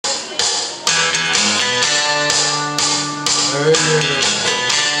Pretty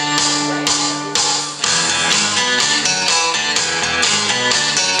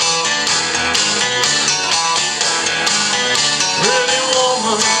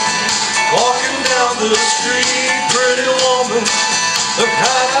woman, walking down the street. Pretty woman, the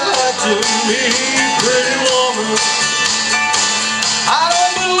kind I like to meet. Pretty woman, I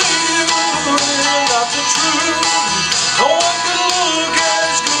don't believe it's not the truth. No one can look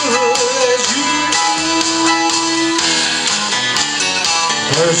as good as you.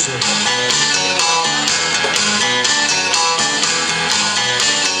 Mercy.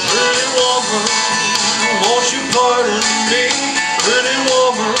 Pretty woman, won't you pardon me? Pretty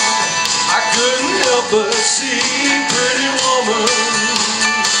woman, I couldn't help but see. Pretty woman,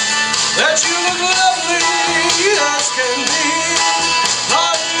 that you look lovely as can be.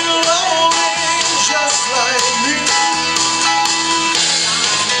 Are you lonely just like me?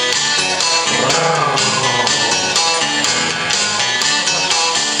 Wow.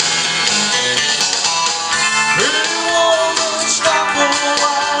 Pretty woman, stop a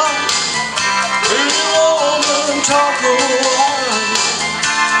while. Pretty woman, talk a while.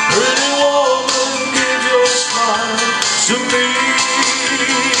 Pretty woman, give your smile to me.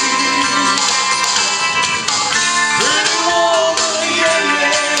 Pretty woman, yeah,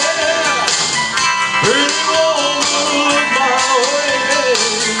 yeah. Pretty woman, look my way.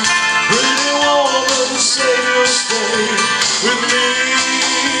 Pretty woman, say you'll stay with me.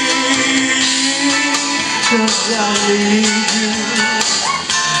 'Cause I need you,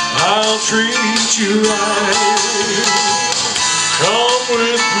 I'll treat you right. Come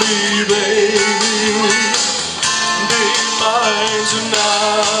with me, baby, be mine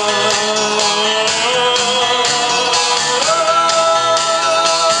tonight.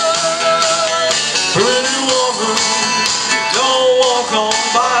 Pretty woman, don't walk on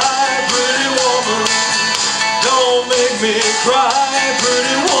by. Pretty woman, don't make me cry.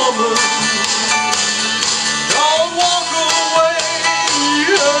 Pretty woman, don't walk away.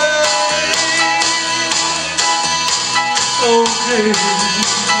 Okay,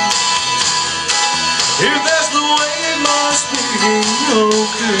 if that's the way it must be,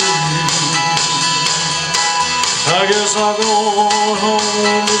 okay, I guess I'll go on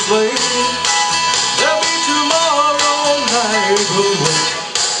home this late. There'll be tomorrow night, but wait,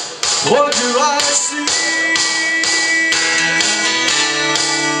 what do I see?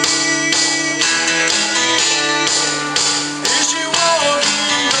 Is she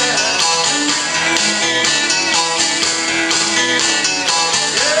walking back to me?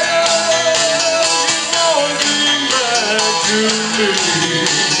 Yeah, she's walking back to me.